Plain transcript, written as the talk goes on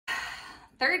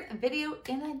third video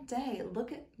in a day.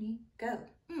 Look at me go.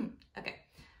 Okay,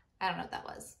 I don't know what that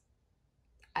was.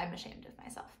 I'm ashamed of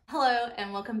myself. Hello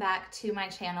and welcome back to my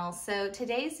channel. So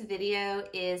today's video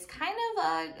is kind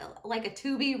of like a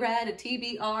to be read, a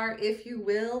TBR, if you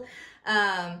will,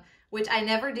 which I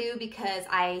never do because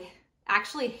I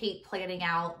actually hate planning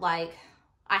out like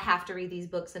I have to read these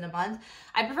books in a month.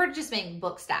 I prefer to just make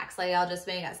book stacks. Like I'll just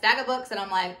make a stack of books and I'm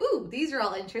like, ooh, these are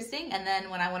all interesting. And then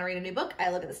when I want to read a new book,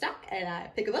 I look at the stack and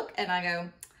I pick a book and I go,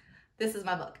 this is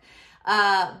my book.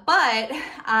 But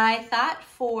I thought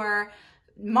for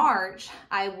March,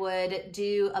 I would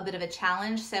do a bit of a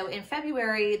challenge. So in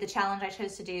February, the challenge I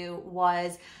chose to do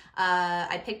was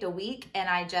I picked a week and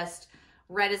I just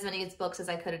read as many books as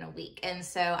I could in a week. And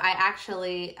so I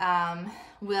actually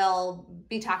will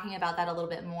be talking about that a little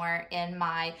bit more in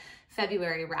my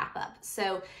February wrap up.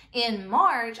 So in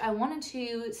March, I wanted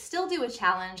to still do a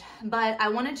challenge, but I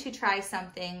wanted to try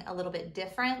something a little bit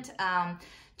different,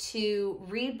 to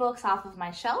read books off of my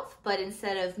shelf, but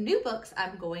instead of new books,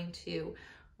 I'm going to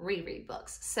reread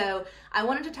books. So I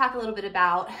wanted to talk a little bit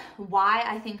about why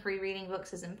I think rereading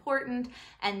books is important,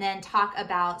 and then talk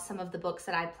about some of the books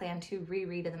that I plan to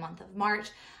reread in the month of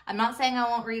March. I'm not saying I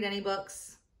won't read any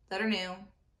books that are new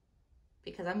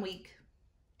because I'm weak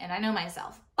and I know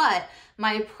myself, but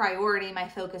my priority, my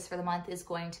focus for the month is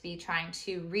going to be trying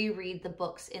to reread the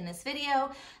books in this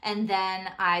video, and then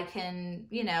I can,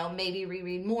 you know, maybe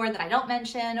reread more that I don't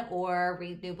mention or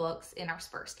read new books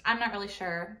interspersed. I'm not really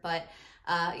sure, but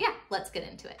yeah, let's get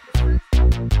into it.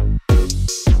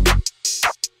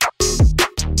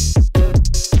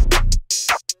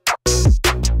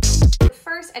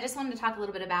 First, I just wanted to talk a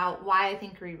little bit about why I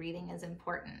think rereading is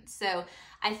important. So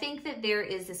I think that there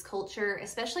is this culture,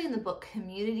 especially in the book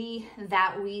community,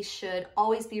 that we should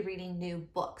always be reading new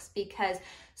books because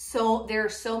there are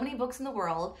so many books in the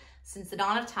world since the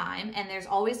dawn of time, and there's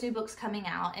always new books coming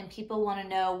out, and people want to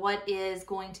know what is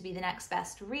going to be the next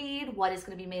best read, what is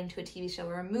going to be made into a TV show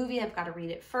or a movie. I've got to read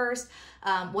it first.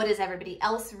 What is everybody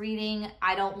else reading?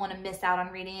 I don't want to miss out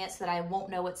on reading it so that I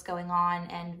won't know what's going on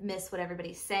and miss what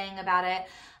everybody's saying about it.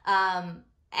 And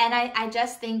I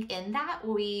just think in that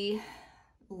we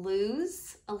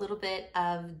lose a little bit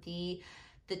of the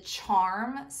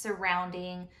charm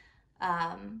surrounding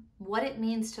what it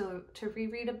means to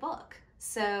reread a book.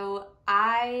 So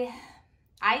I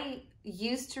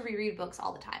used to reread books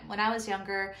all the time. When I was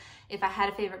younger, if I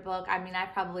had a favorite book, I mean, I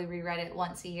probably reread it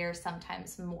once a year,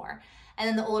 sometimes more. And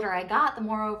then the older I got, the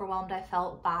more overwhelmed I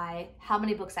felt by how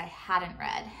many books I hadn't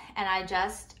read. And I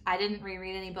didn't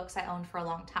reread any books I owned for a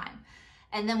long time.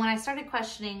 And then when I started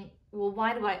questioning, well,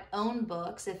 why do I own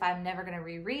books if I'm never going to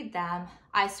reread them?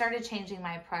 I started changing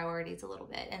my priorities a little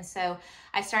bit. And so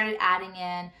I started adding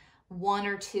in 1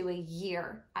 or 2 a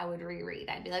year I would reread.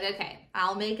 I'd be like, okay,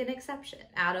 I'll make an exception.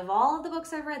 Out of all of the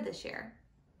books I've read this year,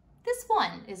 this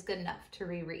one is good enough to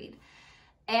reread.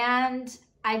 And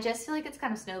I just feel like it's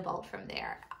kind of snowballed from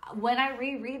there. When I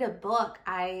reread a book,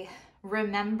 I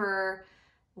remember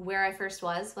where I first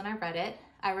was when I read it.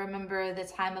 I remember the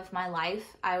time of my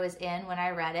life I was in when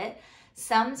I read it.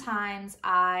 Sometimes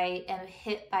I am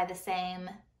hit by the same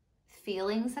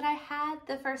feelings that I had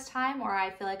the first time, or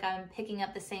I feel like I'm picking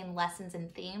up the same lessons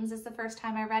and themes as the first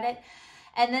time I read it.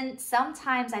 And then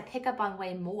sometimes I pick up on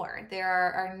way more. There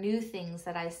are new things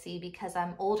that I see because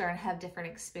I'm older and have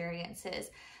different experiences.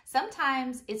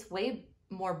 Sometimes it's way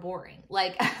more boring.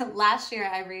 Like last year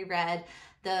I reread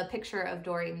The Picture of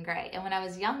Dorian Gray. And when I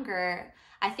was younger,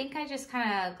 I think I just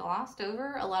kind of glossed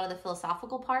over a lot of the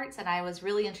philosophical parts, and I was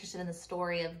really interested in the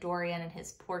story of Dorian and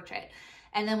his portrait.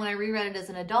 And then when I reread it as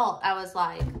an adult, I was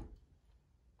like,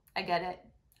 I get it.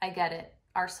 I get it.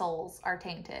 Our souls are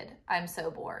tainted. I'm so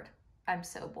bored. I'm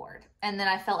so bored. And then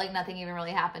I felt like nothing even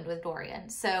really happened with Dorian.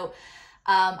 So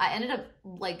I ended up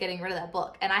like getting rid of that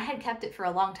book, and I had kept it for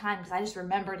a long time because I just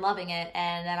remembered loving it.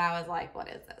 And then I was like, what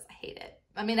is this? I hate it.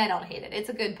 I mean, I don't hate it. It's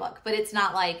a good book, but it's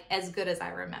not like as good as I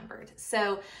remembered.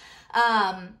 So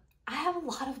I have a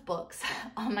lot of books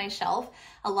on my shelf.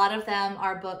 A lot of them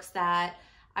are books that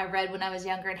I read when I was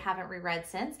younger and haven't reread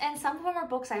since. And some of them are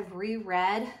books I've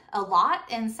reread a lot.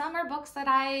 And some are books that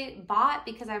I bought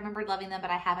because I remembered loving them,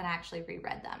 but I haven't actually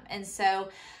reread them. And so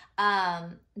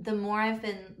the more I've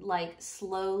been like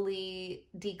slowly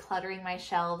decluttering my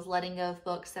shelves, letting go of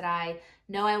books that I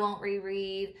know I won't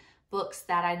reread, books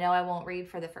that I know I won't read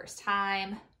for the first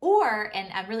time, and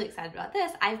I'm really excited about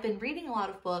this, I've been reading a lot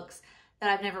of books that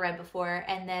I've never read before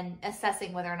and then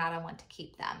assessing whether or not I want to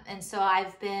keep them. And so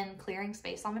I've been clearing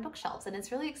space on my bookshelves, and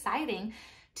it's really exciting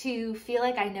to feel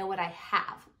like I know what I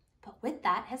have. But with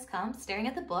that has come staring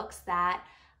at the books that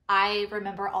I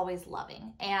remember always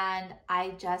loving. And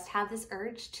I just have this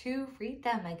urge to read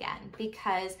them again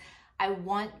because I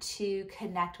want to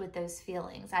connect with those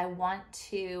feelings. I want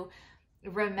to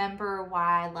remember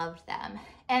why I loved them.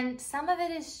 And some of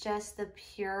it is just the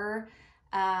pure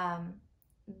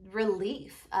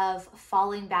relief of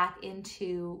falling back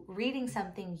into reading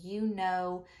something you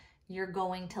know you're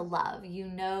going to love. You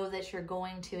know that you're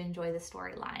going to enjoy the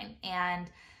storyline. And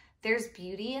there's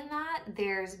beauty in that.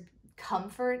 There's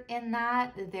comfort in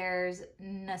that. There's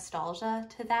nostalgia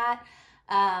to that.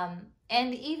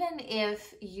 And even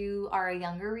if you are a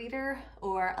younger reader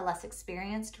or a less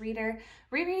experienced reader,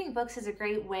 rereading books is a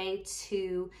great way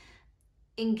to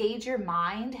engage your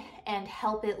mind and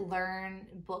help it learn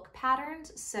book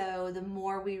patterns. So the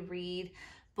more we read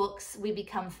books, we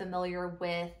become familiar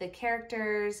with the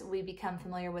characters, we become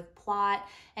familiar with plot,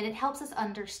 and it helps us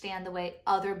understand the way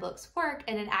other books work,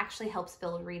 and it actually helps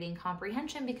build reading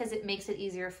comprehension because it makes it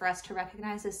easier for us to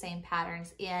recognize the same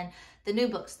patterns in the new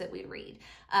books that we read.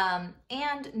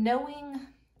 And knowing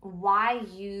why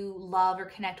you love or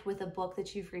connect with a book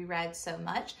that you've reread so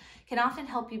much can often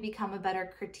help you become a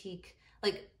better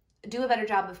do a better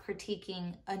job of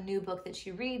critiquing a new book that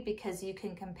you read, because you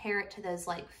can compare it to those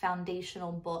like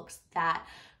foundational books that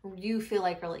you feel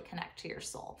like really connect to your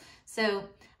soul. So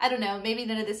I don't know, maybe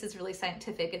none of this is really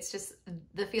scientific. It's just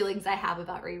the feelings I have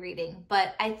about rereading,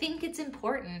 but I think it's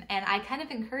important. And I kind of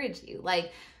encourage you,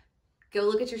 like, go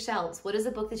look at yourselves. What is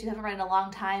a book that you haven't read in a long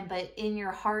time, but in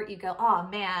your heart you go, oh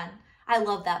man, I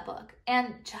love that book.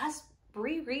 And just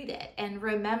reread it and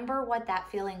remember what that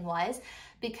feeling was,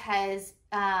 because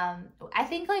I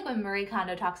think like when Marie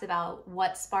Kondo talks about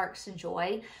what sparks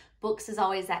joy, books is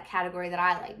always that category that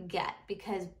I like get,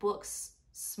 because books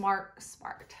spark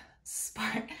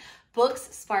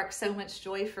so much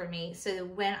joy for me. So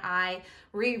when I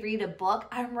reread a book,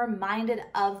 I'm reminded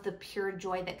of the pure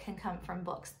joy that can come from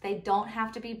books. They don't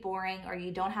have to be boring, or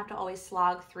you don't have to always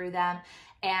slog through them,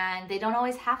 and they don't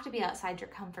always have to be outside your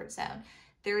comfort zone.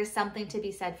 There is something to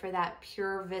be said for that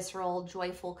pure, visceral,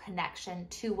 joyful connection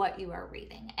to what you are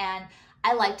reading. And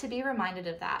I like to be reminded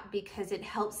of that because it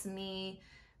helps me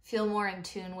feel more in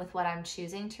tune with what I'm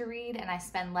choosing to read, and I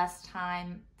spend less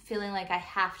time feeling like I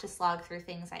have to slog through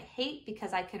things I hate,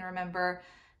 because I can remember,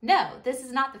 no, this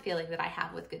is not the feeling that I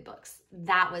have with good books.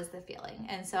 That was the feeling.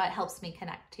 And so it helps me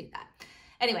connect to that.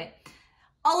 Anyway,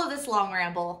 all of this long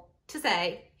ramble to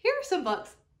say, here are some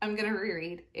books I'm going to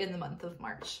reread in the month of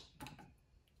March.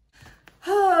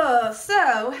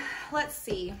 So let's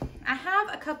see. I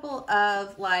have a couple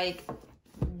of like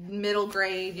middle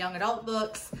grade young adult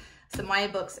books, some YA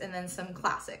books, and then some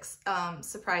classics,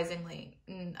 surprisingly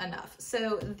enough.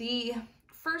 So the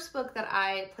first book that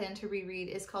I plan to reread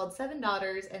is called 7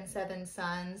 Daughters and 7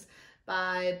 Sons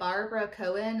by Barbara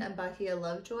Cohen and Bahia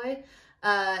Lovejoy.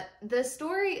 The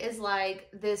story is like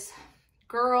this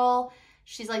girl,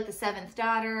 she's like the 7th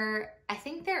daughter. I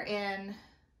think they're in...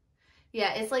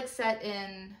 yeah, it's like set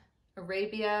in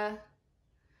Arabia,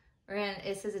 or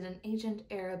it says in an ancient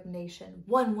Arab nation,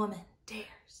 one woman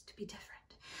dares to be different.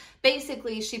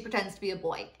 Basically, she pretends to be a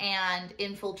boy and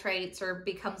infiltrates or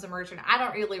becomes a merchant. I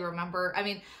don't really remember. I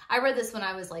mean, I read this when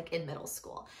I was like in middle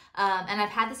school, and I've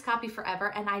had this copy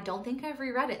forever, and I don't think I've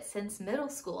reread it since middle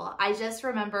school. I just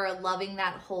remember loving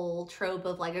that whole trope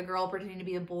of like a girl pretending to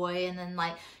be a boy, and then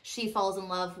like she falls in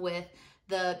love with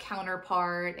the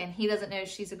counterpart and he doesn't know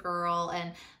she's a girl.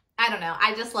 And I don't know,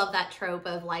 I just love that trope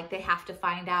of like they have to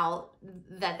find out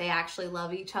that they actually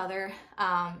love each other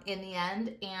in the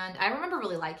end. And I remember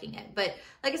really liking it, but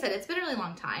like I said, it's been a really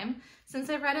long time since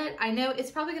I've read it. I know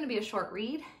it's probably going to be a short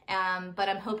read, but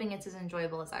I'm hoping it's as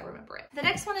enjoyable as I remember it. The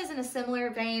next one is in a similar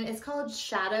vein. It's called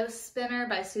Shadow Spinner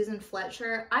by Susan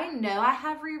Fletcher. I know I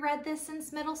have reread this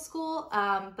since middle school,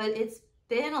 but it's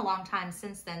been a long time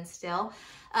since then still.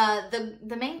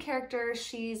 The main character,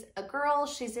 she's a girl.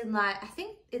 She's in like, I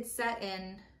think it's set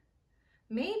in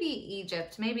maybe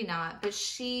Egypt, maybe not, but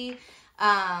she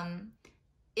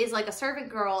is like a servant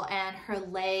girl, and her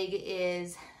leg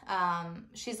is,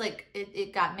 she's like,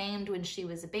 it got maimed when she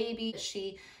was a baby.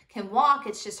 She can walk,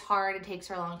 it's just hard, it takes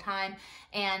her a long time,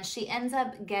 and she ends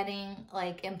up getting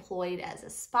like employed as a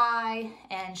spy,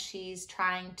 and she's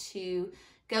trying to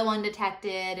go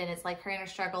undetected, and it's like her inner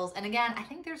struggles. And again, I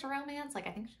think there's a romance, like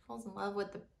I think she falls in love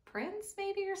with the prince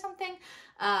maybe or something.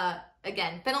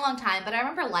 Again, been a long time, but I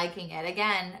remember liking it.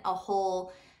 Again, a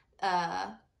whole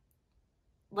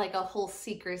like a whole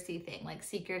secrecy thing, like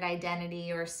secret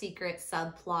identity or secret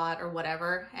subplot or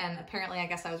whatever. And apparently I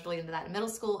guess I was really into that in middle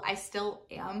school. I still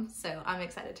am, so I'm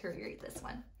excited to reread this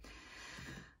one.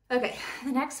 Okay,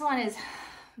 the next one is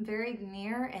very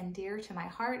near and dear to my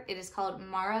heart. It is called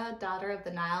Mara, Daughter of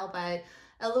the Nile by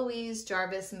Eloise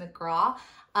Jarvis McGraw.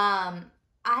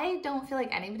 I don't feel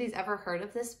like anybody's ever heard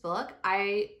of this book.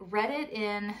 I read it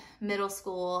in middle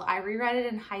school. I reread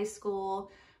it in high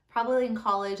school, probably in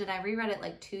college, and I reread it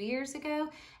like 2 years ago.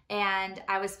 And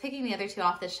I was picking the other two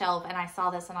off the shelf and I saw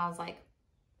this and I was like,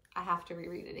 I have to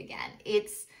reread it again.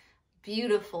 It's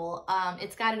beautiful.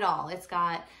 It's got it all. It's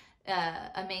got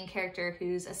a main character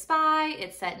who's a spy.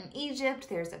 It's set in Egypt.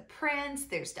 There's a prince.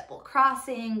 There's double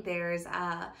crossing. There's,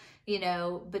 you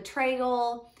know,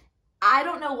 betrayal. I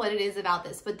don't know what it is about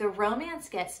this, but the romance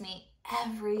gets me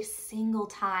every single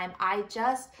time. I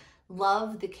just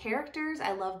love the characters.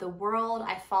 I love the world.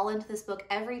 I fall into this book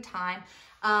every time.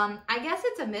 I guess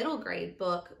it's a middle grade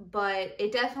book, but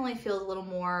it definitely feels a little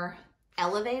more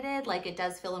elevated. Like it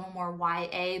does feel a little more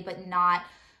YA, but not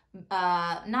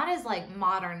as like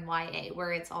modern YA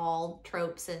where it's all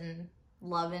tropes and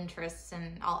love interests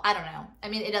and all. I don't know. I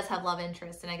mean, it does have love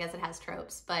interests and I guess it has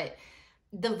tropes, but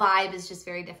the vibe is just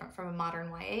very different from a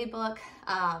modern YA book.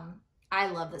 I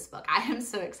love this book. I am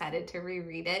so excited to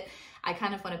reread it. I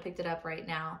kind of want to pick it up right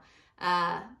now.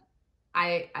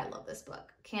 I love this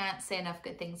book. Can't say enough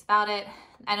good things about it.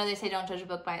 I know they say don't judge a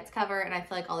book by its cover, and I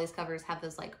feel like all these covers have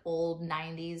those like old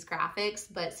 90s graphics,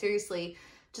 but seriously,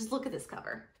 just look at this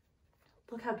cover.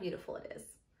 Look how beautiful it is,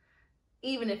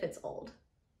 even if it's old.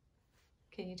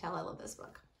 Can you tell I love this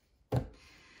book?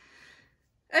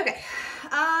 Okay,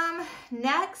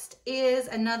 next is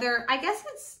another, I guess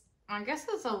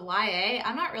it's a YA.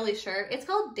 I'm not really sure. It's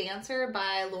called Dancer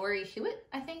by Lori Hewitt,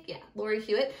 I think. Yeah, Lori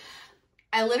Hewitt.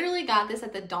 I literally got this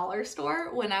at the dollar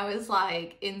store when I was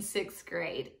like in 6th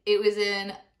grade. It was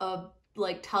in a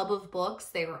like tub of books.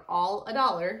 They were all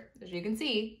 $1, as you can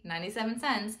see, 97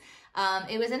 cents.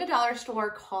 It was in a dollar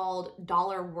store called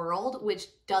Dollar World, which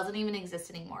doesn't even exist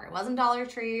anymore. It wasn't Dollar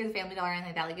Tree or the Family Dollar or anything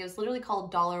like that. Like it was literally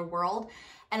called Dollar World.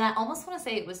 And I almost want to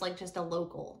say it was like just a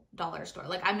local dollar store.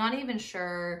 Like I'm not even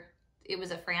sure it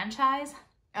was a franchise,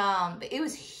 but it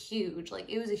was huge. Like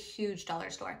it was a huge dollar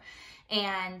store.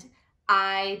 And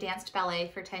I danced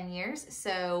ballet for 10 years.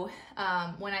 So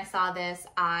when I saw this,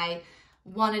 I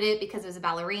wanted it because it was a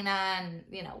ballerina and,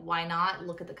 you know, why not?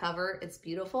 Look at the cover. It's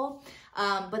beautiful.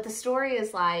 But the story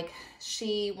is like,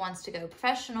 she wants to go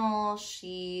professional.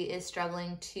 She is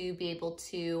struggling to be able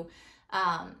to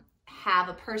have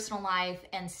a personal life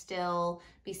and still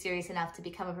be serious enough to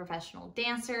become a professional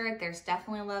dancer. There's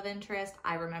definitely a love interest.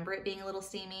 I remember it being a little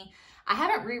steamy. I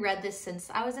haven't reread this since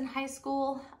I was in high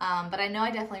school, but I know I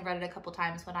definitely read it a couple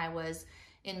times when I was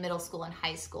in middle school and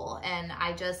high school. And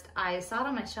I saw it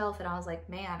on my shelf and I was like,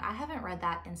 man, I haven't read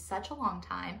that in such a long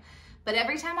time. But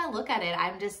every time I look at it,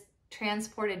 I'm just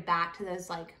transported back to those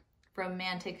like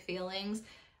romantic feelings.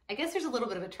 I guess there's a little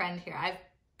bit of a trend here.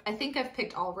 I think I've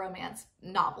picked all romance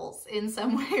novels in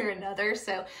some way or another,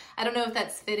 so I don't know if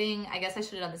that's fitting. I guess I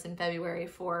should have done this in February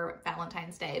for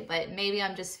Valentine's Day, but maybe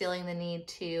I'm just feeling the need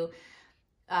to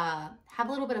have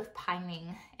a little bit of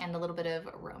pining and a little bit of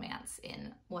romance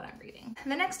in what I'm reading.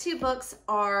 The next two books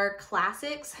are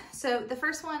classics. So the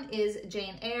first one is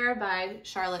Jane Eyre by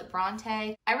Charlotte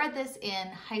Bronte. I read this in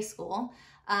high school.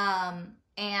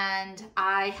 And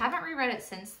I haven't reread it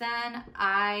since then.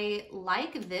 I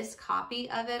like this copy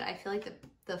of it. I feel like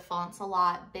the font's a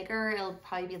lot bigger. It'll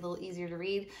probably be a little easier to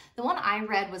read. The one I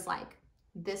read was like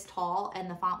this tall and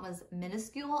the font was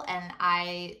minuscule, and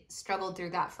I struggled through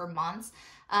that for months.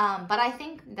 But I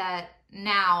think that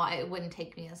now it wouldn't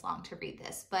take me as long to read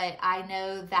this, but I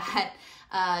know that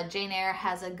Jane Eyre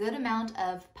has a good amount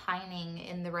of pining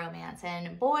in the romance,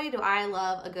 and boy, do I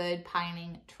love a good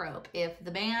pining trope. If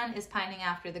the man is pining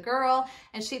after the girl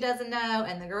and she doesn't know,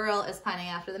 and the girl is pining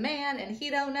after the man and he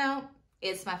don't know,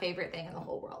 it's my favorite thing in the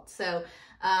whole world. So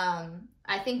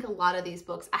I think a lot of these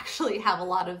books actually have a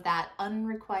lot of that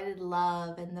unrequited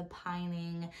love and the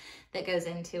pining that goes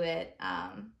into it.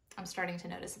 I'm starting to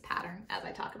notice a pattern as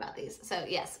I talk about these. So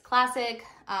yes, classic,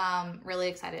 really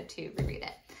excited to reread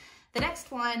it. The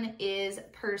next one is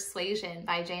Persuasion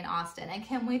by Jane Austen. And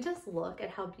can we just look at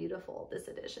how beautiful this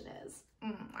edition is?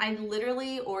 I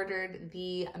literally ordered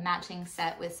the matching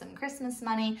set with some Christmas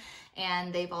money,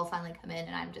 and they've all finally come in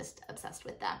and I'm just obsessed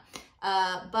with them.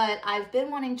 But I've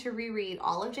been wanting to reread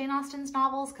all of Jane Austen's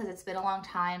novels because it's been a long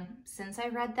time since I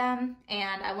read them.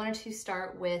 And I wanted to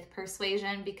start with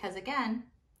Persuasion because, again,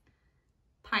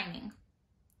 pining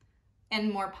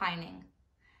and more pining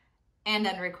and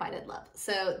unrequited love.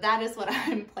 So that is what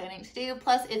I'm planning to do.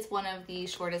 Plus it's one of the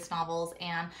shortest novels,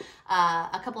 and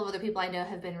a couple of other people I know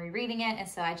have been rereading it, and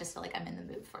so I just feel like I'm in the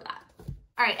mood for that.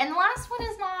 All right, and the last one is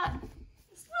it's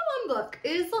not one book, it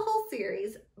is the whole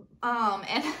series.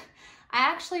 And I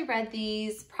actually read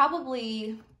these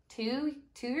probably two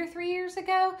or 3 years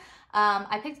ago.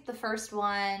 I picked the first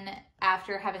one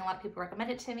after having a lot of people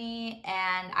recommend it to me,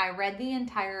 and I read the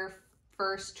entire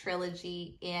first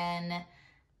trilogy in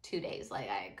 2 days. Like,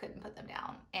 I couldn't put them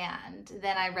down. And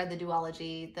then I read the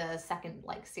duology, the second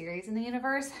like series in the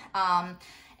universe.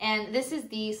 And this is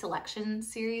the Selection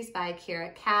series by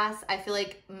Kiera Cass. I feel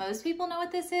like most people know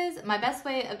what this is. My best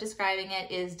way of describing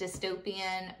it is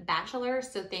dystopian bachelor.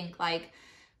 So think like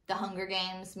The Hunger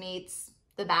Games meets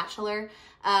The Bachelor,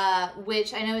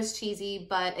 which I know is cheesy,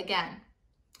 but again,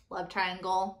 love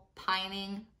triangle,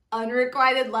 pining,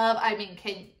 unrequited love. I mean,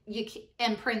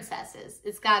 and princesses.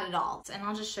 It's got it all. And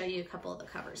I'll just show you a couple of the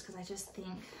covers because I just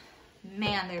think,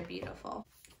 man, they're beautiful.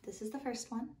 This is the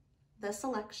first one, The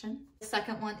Selection. The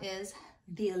second one is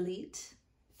The Elite.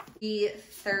 The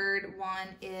third one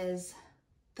is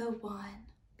The One,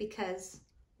 because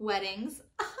weddings,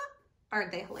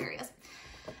 aren't they hilarious?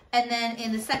 And then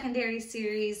in the secondary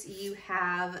series, you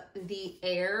have The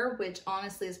Heir, which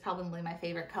honestly is probably my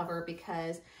favorite cover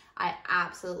because I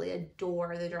absolutely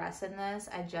adore the dress in this.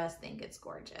 I just think it's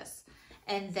gorgeous.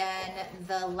 And then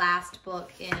the last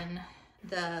book in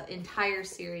the entire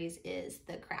series is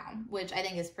The Crown, which I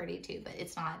think is pretty too, but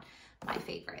it's not my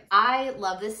favorite. I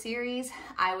love this series.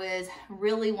 I was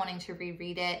really wanting to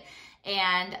reread it.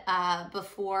 And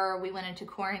before we went into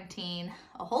quarantine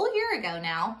a whole year ago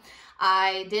now,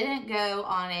 I didn't go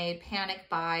on a panic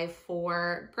buy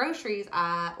for groceries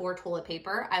or toilet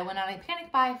paper. I went on a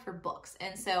panic buy for books.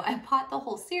 And so I bought the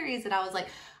whole series and I was like,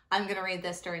 I'm gonna read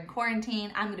this during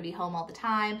quarantine. I'm gonna be home all the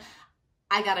time.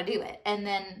 I gotta do it. And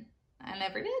then I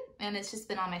never did. And it's just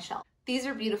been on my shelf. These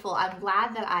are beautiful. I'm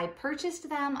glad that I purchased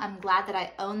them. I'm glad that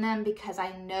I own them because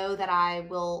I know that I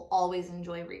will always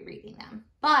enjoy rereading them.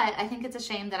 But I think it's a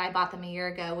shame that I bought them a year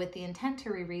ago with the intent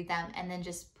to reread them and then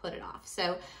just put it off.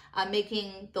 So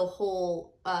making the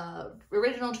whole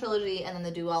original trilogy and then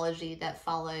the duology that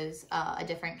follows a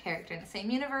different character in the same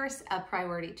universe a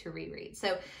priority to reread.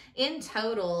 So in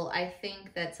total, I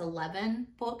think that's 11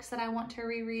 books that I want to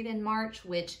reread in March,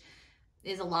 which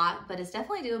is a lot, but it's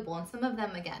definitely doable. And some of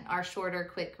them, again, are shorter,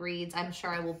 quick reads. I'm sure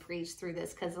I will breeze through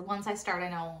this because once I start, I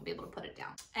know I won't be able to put it down.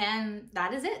 And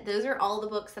that is it. Those are all the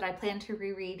books that I plan to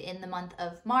reread in the month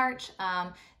of March.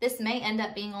 This may end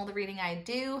up being all the reading I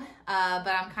do, but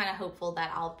I'm kind of hopeful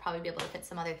that I'll probably be able to fit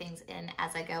some other things in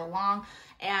as I go along.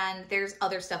 And there's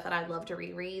other stuff that I'd love to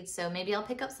reread, so maybe I'll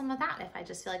pick up some of that if I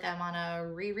just feel like I'm on a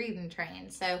rereading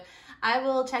train. So I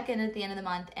will check in at the end of the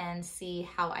month and see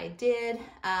how I did.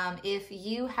 If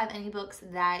you have any books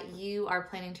that you are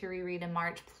planning to reread in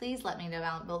March, please let me know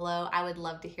down below. I would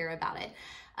love to hear about it.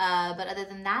 But other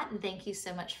than that, thank you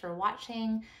so much for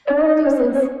watching.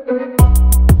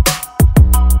 Deuces.